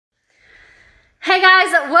Hey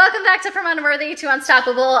guys, welcome back to From Unworthy to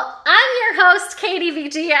Unstoppable. I'm your host, Katie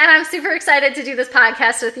VG, and I'm super excited to do this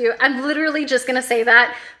podcast with you. I'm literally just going to say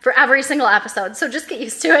that for every single episode, so just get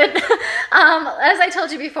used to it. As I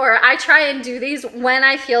told you before, I try and do these when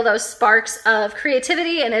I feel those sparks of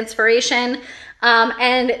creativity and inspiration,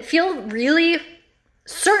 and feel really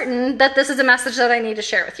certain that this is a message that I need to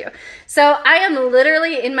share with you. So I am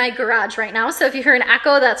literally in my garage right now. So if you hear an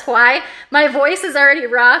echo, that's why. My voice is already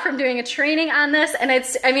raw from doing a training on this, and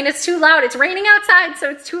it's too loud. It's raining outside, so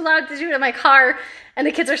it's too loud to do it in my car, and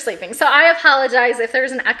the kids are sleeping. So I apologize if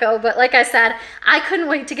there's an echo, but like I said, I couldn't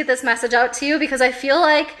wait to get this message out to you because I feel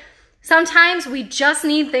like sometimes we just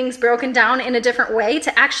need things broken down in a different way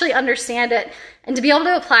to actually understand it and to be able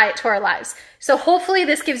to apply it to our lives. So hopefully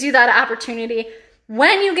this gives you that opportunity.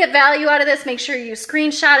 When you get value out of this, make sure you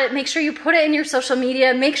screenshot it, make sure you put it in your social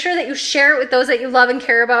media, make sure that you share it with those that you love and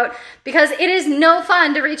care about, because it is no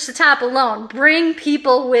fun to reach the top alone. Bring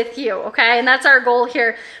people with you, okay? And that's our goal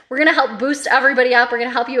here. We're gonna help boost everybody up. We're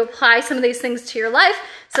gonna help you apply some of these things to your life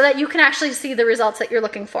so that you can actually see the results that you're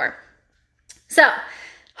looking for. So,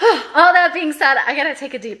 all that being said, I gotta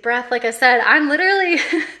take a deep breath. Like I said, I'm literally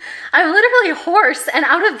hoarse and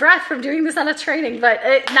out of breath from doing this on a training, but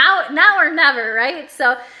now or never, right?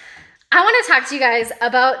 So I want to talk to you guys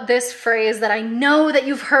about this phrase that I know that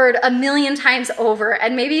you've heard a million times over,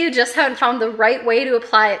 and maybe you just haven't found the right way to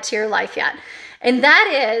apply it to your life yet. And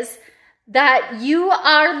that is that you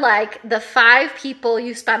are like the 5 people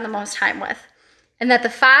you spend the most time with. And that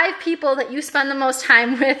the 5 people that you spend the most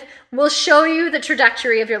time with will show you the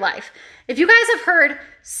trajectory of your life. If you guys have heard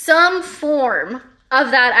some form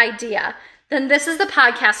of that idea, then this is the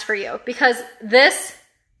podcast for you, because this,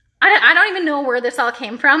 I don't even know where this all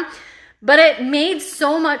came from, but it made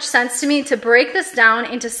so much sense to me to break this down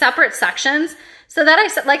into separate sections so that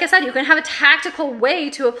like I said, you can have a tactical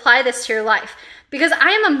way to apply this to your life. Because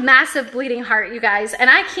I am a massive bleeding heart, you guys, and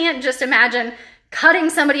I can't just imagine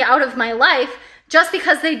cutting somebody out of my life just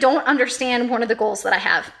because they don't understand one of the goals that I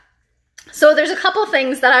have. So there's a couple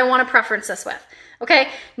things that I want to preference this with, okay?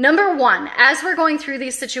 Number 1, as we're going through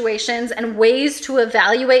these situations and ways to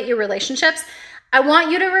evaluate your relationships, I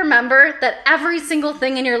want you to remember that every single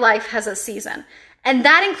thing in your life has a season, and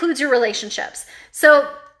that includes your relationships. So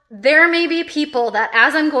there may be people that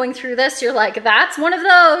as I'm going through this, you're like, that's one of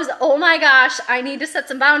those, oh my gosh, I need to set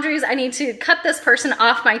some boundaries. I need to cut this person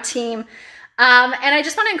off my team. And I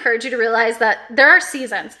just want to encourage you to realize that there are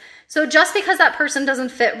seasons. So just because that person doesn't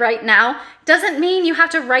fit right now doesn't mean you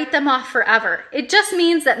have to write them off forever. It just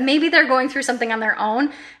means that maybe they're going through something on their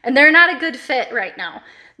own and they're not a good fit right now.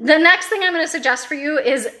 The next thing I'm going to suggest for you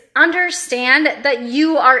is understand that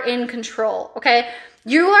you are in control, okay?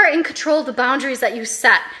 You are in control of the boundaries that you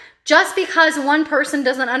set. Just because one person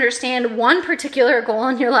doesn't understand one particular goal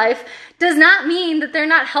in your life does not mean that they're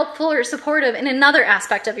not helpful or supportive in another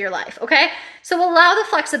aspect of your life, okay? So allow the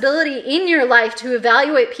flexibility in your life to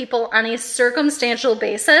evaluate people on a circumstantial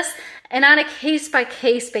basis and on a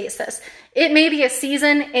case-by-case basis. It may be a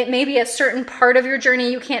season, it may be a certain part of your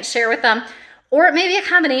journey you can't share with them, or it may be a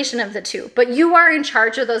combination of the two, but you are in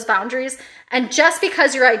charge of those boundaries. And just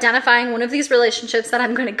because you're identifying one of these relationships that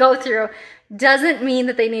I'm going to go through doesn't mean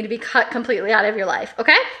that they need to be cut completely out of your life,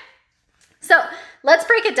 okay? So let's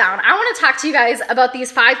break it down. I want to talk to you guys about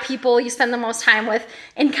these 5 people you spend the most time with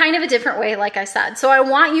in kind of a different way, like I said. So I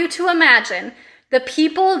want you to imagine the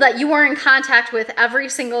people that you are in contact with every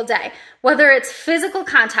single day, whether it's physical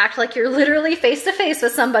contact, like you're literally face-to-face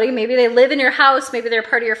with somebody, maybe they live in your house, maybe they're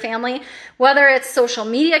part of your family, whether it's social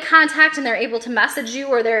media contact and they're able to message you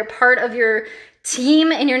or they're part of your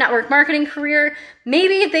team in your network marketing career.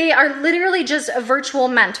 Maybe they are literally just a virtual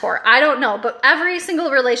mentor. I don't know, but every single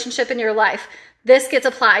relationship in your life, this gets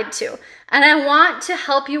applied to. And I want to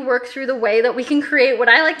help you work through the way that we can create what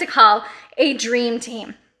I like to call a dream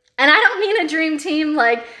team. And I don't mean a dream team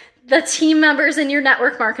like the team members in your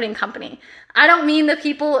network marketing company. I don't mean the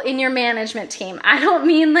people in your management team. I don't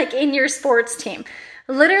mean like in your sports team.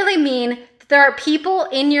 I literally mean that there are people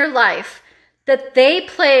in your life that they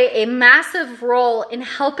play a massive role in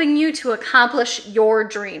helping you to accomplish your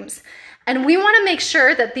dreams. And we want to make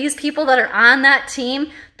sure that these people that are on that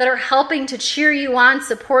team, that are helping to cheer you on,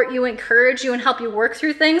 support you, encourage you, and help you work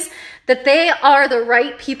through things, that they are the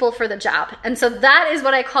right people for the job. And so that is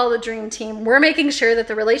what I call the dream team. We're making sure that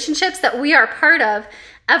the relationships that we are part of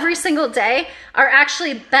every single day are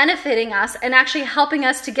actually benefiting us and actually helping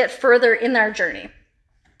us to get further in our journey.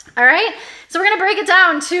 All right, so we're going to break it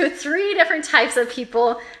down to 3 different types of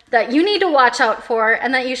people that you need to watch out for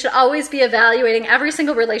and that you should always be evaluating every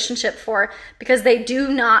single relationship for, because they do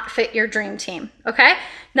not fit your dream team, okay?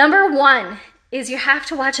 Number 1 is you have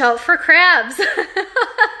to watch out for crabs. And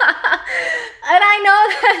I know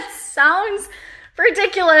that sounds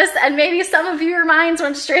ridiculous, and maybe some of your minds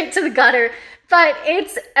went straight to the gutter, but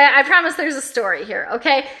I promise there's a story here,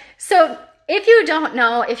 okay? So if you don't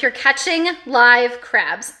know, if you're catching live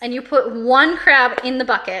crabs and you put one crab in the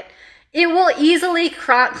bucket, it will easily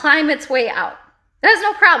climb its way out. That's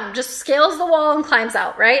no problem, just scales the wall and climbs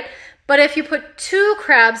out, right? But if you put two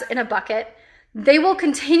crabs in a bucket, they will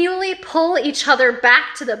continually pull each other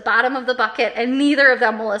back to the bottom of the bucket, and neither of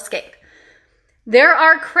them will escape. There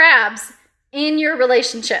are crabs in your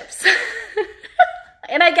relationships.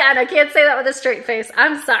 And again, I can't say that with a straight face.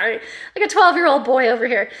 I'm sorry. Like a 12-year-old boy over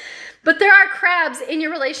here. But there are crabs in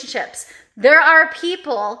your relationships. There are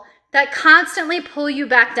people that constantly pull you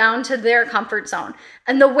back down to their comfort zone.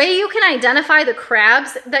 And the way you can identify the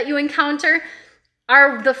crabs that you encounter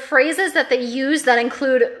are the phrases that they use that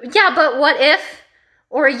include, yeah, but what if?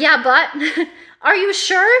 Or yeah, but are you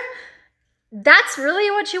sure that's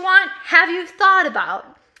really what you want? Have you thought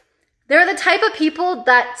about? They're the type of people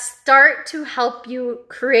that start to help you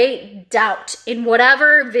create doubt in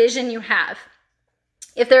whatever vision you have.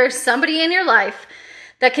 If there's somebody in your life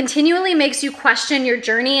that continually makes you question your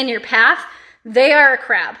journey and your path, they are a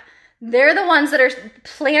crab. They're the ones that are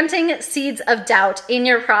planting seeds of doubt in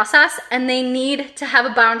your process, and they need to have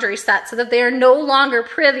a boundary set so that they are no longer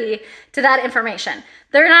privy to that information.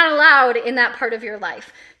 They're not allowed in that part of your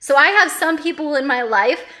life. So I have some people in my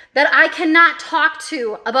life that I cannot talk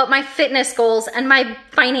to about my fitness goals and my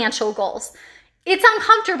financial goals. It's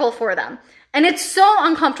uncomfortable for them. And it's so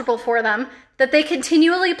uncomfortable for them that they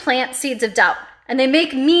continually plant seeds of doubt, and they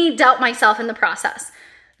make me doubt myself in the process.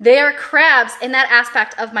 They are crabs in that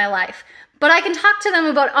aspect of my life. But I can talk to them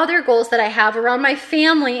about other goals that I have around my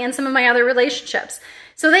family and some of my other relationships.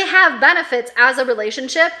 So they have benefits as a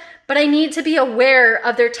relationship, but I need to be aware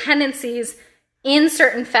of their tendencies in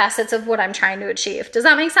certain facets of what I'm trying to achieve. Does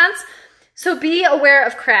that make sense? So be aware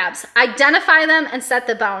of crabs, identify them, and set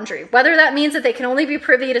the boundary. Whether that means that they can only be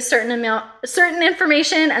privy to certain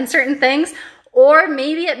information and certain things, or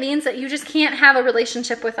maybe it means that you just can't have a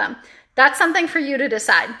relationship with them. That's something for you to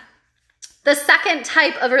decide. The second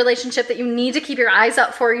type of relationship that you need to keep your eyes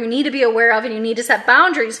out for, you need to be aware of, and you need to set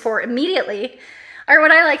boundaries for immediately are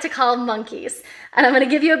what I like to call monkeys. And I'm going to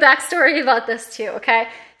give you a backstory about this too, okay?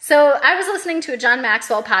 So I was listening to a John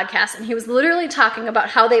Maxwell podcast, and he was literally talking about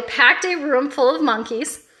how they packed a room full of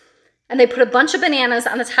monkeys, and they put a bunch of bananas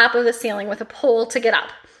on the top of the ceiling with a pole to get up.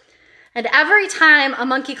 And every time a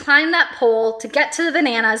monkey climbed that pole to get to the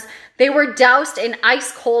bananas, they were doused in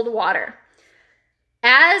ice cold water.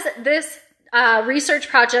 As this research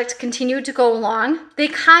project continued to go along, they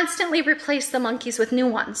constantly replaced the monkeys with new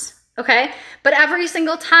ones, okay? But every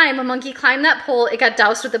single time a monkey climbed that pole, it got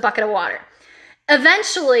doused with a bucket of water.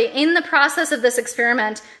 Eventually, in the process of this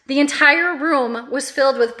experiment, the entire room was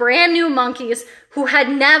filled with brand new monkeys who had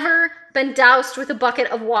never been doused with a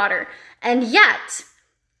bucket of water. And yet,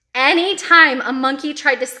 anytime a monkey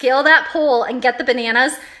tried to scale that pole and get the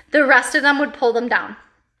bananas, the rest of them would pull them down.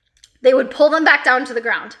 They would pull them back down to the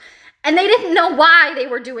ground. And they didn't know why they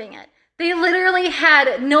were doing it. They literally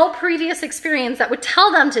had no previous experience that would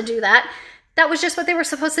tell them to do that. That was just what they were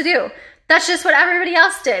supposed to do. That's just what everybody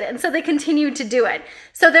else did. And so they continued to do it.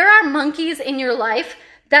 So there are monkeys in your life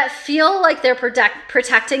that feel like they're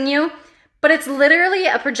protecting you, but it's literally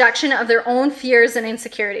a projection of their own fears and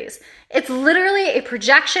insecurities. It's literally a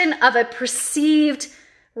projection of a perceived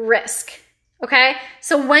risk, okay?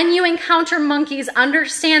 So when you encounter monkeys,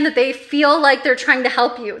 understand that they feel like they're trying to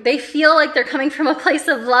help you. They feel like they're coming from a place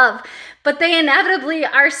of love, but they inevitably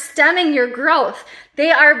are stemming your growth.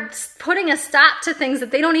 They are putting a stop to things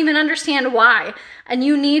that they don't even understand why. And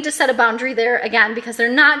you need to set a boundary there again, because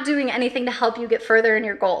they're not doing anything to help you get further in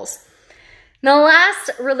your goals. The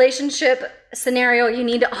last relationship scenario you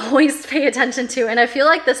need to always pay attention to, and I feel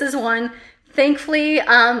like this is one, thankfully,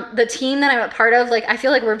 the team that I'm a part of, like, I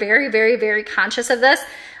feel like we're very, very, very conscious of this.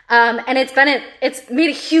 And it's made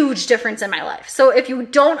a huge difference in my life. So if you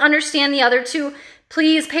don't understand the other two,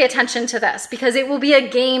 please pay attention to this, because it will be a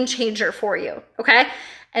game changer for you, okay?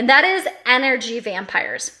 And that is energy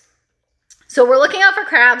vampires. So we're looking out for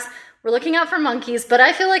crabs, we're looking out for monkeys, but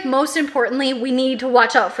I feel like most importantly, we need to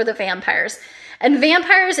watch out for the vampires. And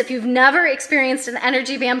vampires, if you've never experienced an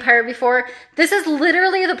energy vampire before, this is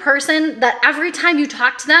literally the person that every time you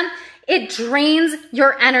talk to them, it drains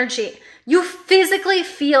your energy. You physically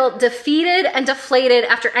feel defeated and deflated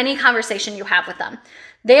after any conversation you have with them.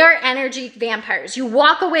 They are energy vampires. You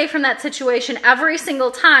walk away from that situation every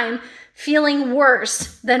single time feeling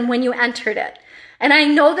worse than when you entered it. And I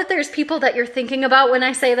know that there's people that you're thinking about when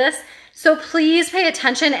I say this. So please pay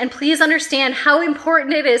attention and please understand how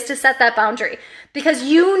important it is to set that boundary, because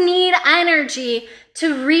you need energy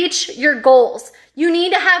to reach your goals. You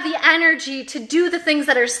need to have the energy to do the things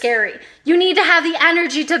that are scary. You need to have the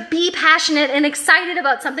energy to be passionate and excited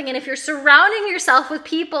about something. And if you're surrounding yourself with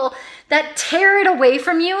people that tear it away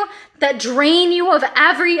from you, that drain you of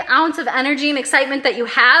every ounce of energy and excitement that you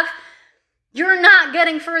have, you're not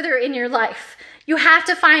getting further in your life. You have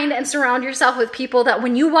to find and surround yourself with people that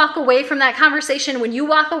when you walk away from that conversation, when you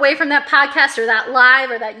walk away from that podcast or that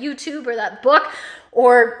live or that YouTube or that book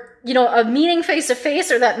or, a meeting face to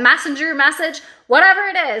face or that messenger message, whatever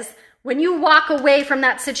it is, when you walk away from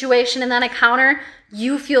that situation and that encounter,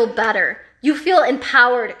 you feel better. You feel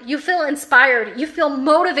empowered. You feel inspired. You feel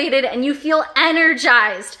motivated and you feel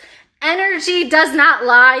energized. Energy does not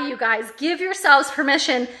lie, you guys. Give yourselves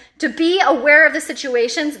permission to be aware of the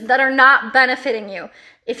situations that are not benefiting you.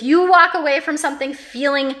 If you walk away from something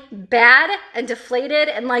feeling bad and deflated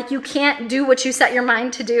and like you can't do what you set your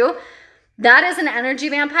mind to do, that is an energy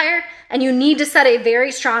vampire, and you need to set a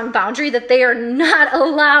very strong boundary that they are not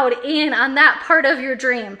allowed in on that part of your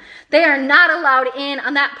dream. They are not allowed in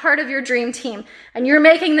on that part of your dream team, and you're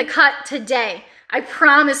making the cut today. I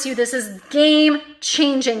promise you this is game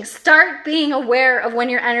changing. Start being aware of when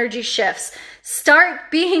your energy shifts. Start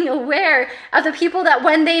being aware of the people that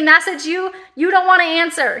when they message you, you don't want to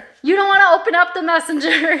answer. You don't want to open up the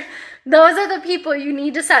messenger. Those are the people you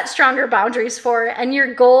need to set stronger boundaries for, and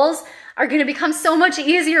your goals are going to become so much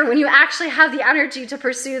easier when you actually have the energy to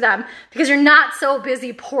pursue them because you're not so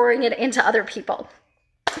busy pouring it into other people.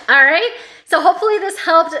 All right, so hopefully this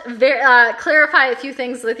helped clarify a few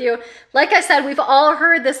things with you. Like I said, we've all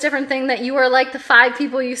heard this different thing that you are like the 5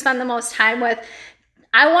 people you spend the most time with.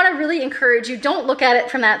 I want to really encourage you, don't look at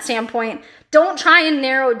it from that standpoint. Don't try and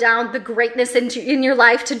narrow down the greatness in your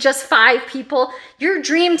life to just 5 people. Your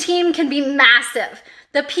dream team can be massive.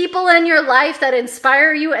 The people in your life that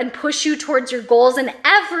inspire you and push you towards your goals in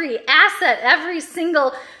every asset, every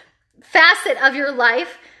single facet of your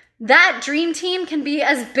life, that dream team can be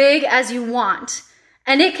as big as you want.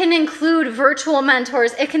 And it can include virtual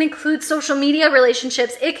mentors. It can include social media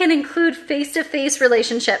relationships. It can include face-to-face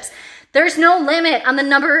relationships. There's no limit on the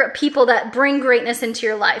number of people that bring greatness into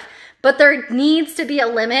your life, but there needs to be a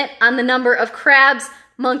limit on the number of crabs,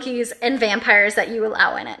 monkeys, and vampires that you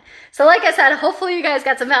allow in it. So like I said, hopefully you guys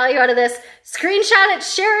got some value out of this. Screenshot it,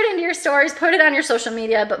 share it into your stories, put it on your social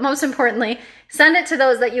media, but most importantly, send it to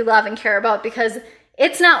those that you love and care about, because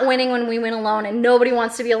it's not winning when we win alone, and nobody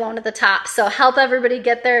wants to be alone at the top. So help everybody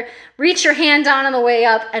get there. Reach your hand down on the way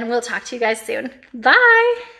up, and we'll talk to you guys soon. Bye.